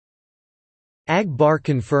Barr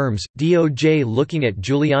confirms, DOJ looking at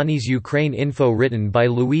Giuliani's Ukraine info. Written by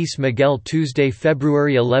Luis Miguel. Tuesday,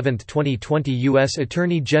 February 11, 2020. U.S.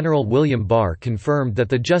 Attorney General William Barr confirmed that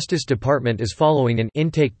the Justice Department is following an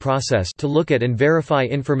intake process to look at and verify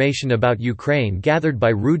information about Ukraine gathered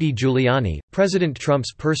by Rudy Giuliani, President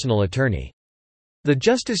Trump's personal attorney. The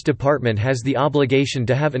Justice Department has the obligation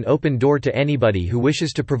to have an open door to anybody who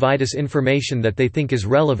wishes to provide us information that they think is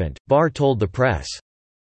relevant, Barr told the press.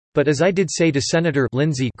 But as I did say to Senator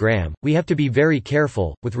Lindsey Graham, we have to be very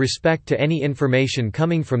careful, with respect to any information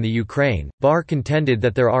coming from the Ukraine. Barr contended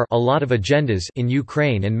that there are a lot of agendas in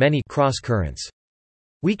Ukraine and many cross-currents.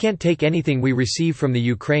 We can't take anything we receive from the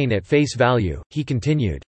Ukraine at face value, he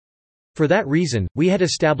continued. For that reason, we had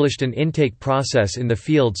established an intake process in the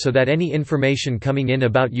field so that any information coming in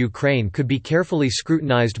about Ukraine could be carefully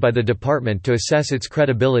scrutinized by the department to assess its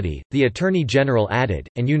credibility, the Attorney General added,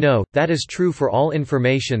 and that is true for all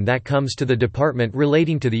information that comes to the department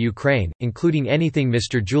relating to the Ukraine, including anything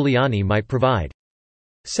Mr. Giuliani might provide.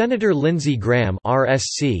 Senator Lindsey Graham,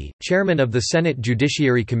 RSC, chairman of the Senate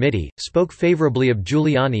Judiciary Committee, spoke favorably of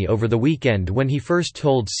Giuliani over the weekend when he first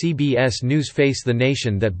told CBS News Face the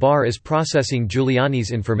Nation that Barr is processing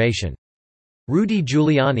Giuliani's information. Rudy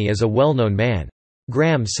Giuliani is a well-known man.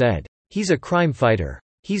 Graham said. He's a crime fighter.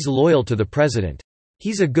 He's loyal to the president.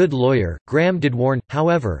 He's a good lawyer. Graham did warn,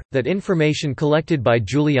 however, that information collected by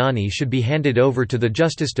Giuliani should be handed over to the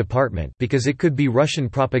Justice Department because it could be Russian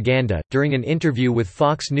propaganda. During an interview with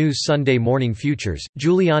Fox News Sunday Morning Futures,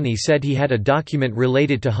 Giuliani said he had a document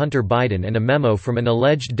related to Hunter Biden and a memo from an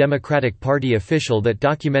alleged Democratic Party official that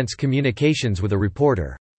documents communications with a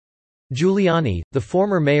reporter. Giuliani, the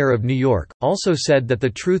former mayor of New York, also said that the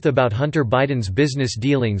truth about Hunter Biden's business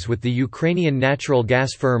dealings with the Ukrainian natural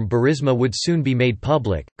gas firm Burisma would soon be made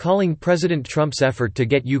public, calling President Trump's effort to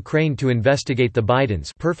get Ukraine to investigate the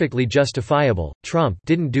Bidens perfectly justifiable. Trump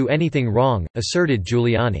didn't do anything wrong, asserted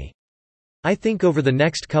Giuliani. I think over the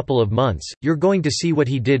next couple of months, you're going to see what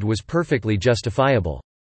he did was perfectly justifiable.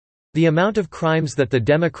 The amount of crimes that the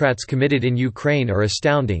Democrats committed in Ukraine are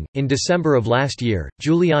astounding. In December of last year,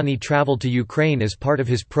 Giuliani traveled to Ukraine as part of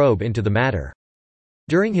his probe into the matter.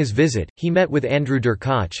 During his visit, he met with Andrew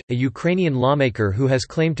Derkach, a Ukrainian lawmaker who has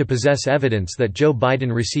claimed to possess evidence that Joe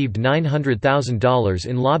Biden received $900,000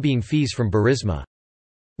 in lobbying fees from Burisma.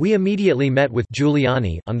 We immediately met with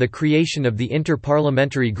Giuliani on the creation of the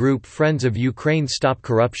inter-parliamentary group Friends of Ukraine Stop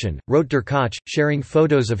Corruption, wrote Derkach, sharing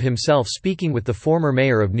photos of himself speaking with the former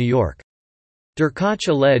mayor of New York. Derkach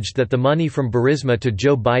alleged that the money from Burisma to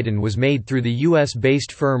Joe Biden was made through the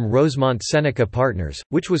U.S.-based firm Rosemont Seneca Partners,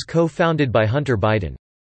 which was co-founded by Hunter Biden.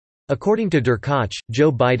 According to Derkach,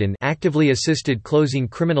 Joe Biden actively assisted closing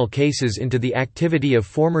criminal cases into the activity of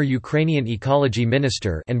former Ukrainian ecology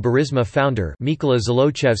minister and Burisma founder Mykola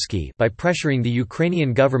Zlochevsky by pressuring the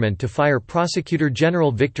Ukrainian government to fire Prosecutor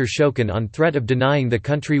General Viktor Shokin on threat of denying the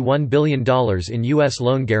country $1 billion in U.S.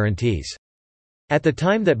 loan guarantees. At the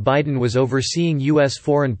time that Biden was overseeing U.S.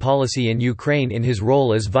 foreign policy in Ukraine in his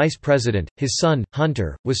role as vice president, his son,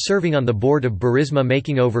 Hunter, was serving on the board of Burisma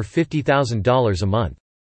making over $50,000 a month.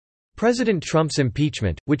 President Trump's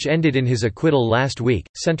impeachment, which ended in his acquittal last week,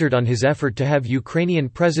 centered on his effort to have Ukrainian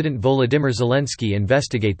President Volodymyr Zelensky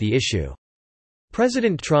investigate the issue.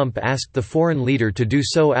 President Trump asked the foreign leader to do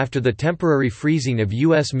so after the temporary freezing of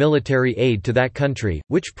U.S. military aid to that country,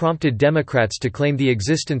 which prompted Democrats to claim the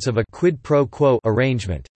existence of a quid pro quo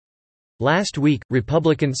arrangement. Last week,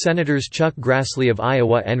 Republican Senators Chuck Grassley of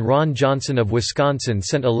Iowa and Ron Johnson of Wisconsin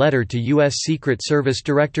sent a letter to U.S. Secret Service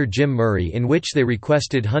Director Jim Murray in which they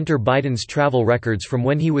requested Hunter Biden's travel records from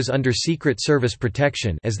when he was under Secret Service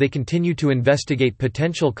protection as they continue to investigate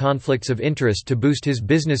potential conflicts of interest to boost his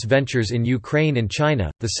business ventures in Ukraine and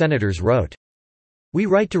China, the senators wrote. We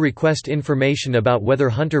write to request information about whether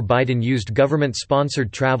Hunter Biden used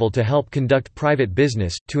government-sponsored travel to help conduct private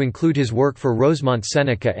business, to include his work for Rosemont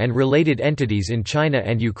Seneca and related entities in China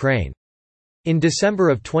and Ukraine. In December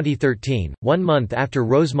of 2013, 1 month after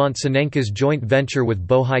Rosemont Seneca's joint venture with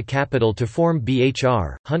Bohai Capital to form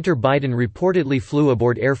BHR, Hunter Biden reportedly flew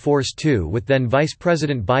aboard Air Force Two with then Vice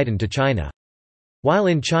President Biden to China. While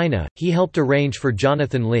in China, he helped arrange for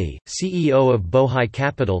Jonathan Lee, CEO of Bohai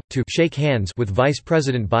Capital, to shake hands with Vice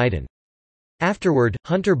President Biden. Afterward,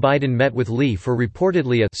 Hunter Biden met with Lee for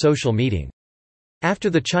reportedly a social meeting.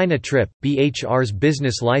 After the China trip, BHR's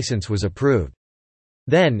business license was approved.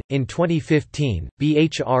 Then, in 2015,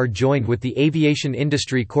 BHR joined with the Aviation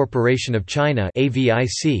Industry Corporation of China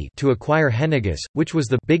to acquire Henniges, which was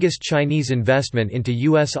the biggest Chinese investment into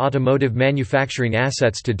U.S. automotive manufacturing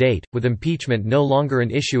assets to date. With impeachment no longer an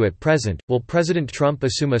issue at present, will President Trump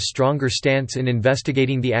assume a stronger stance in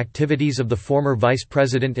investigating the activities of the former vice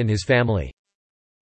president and his family?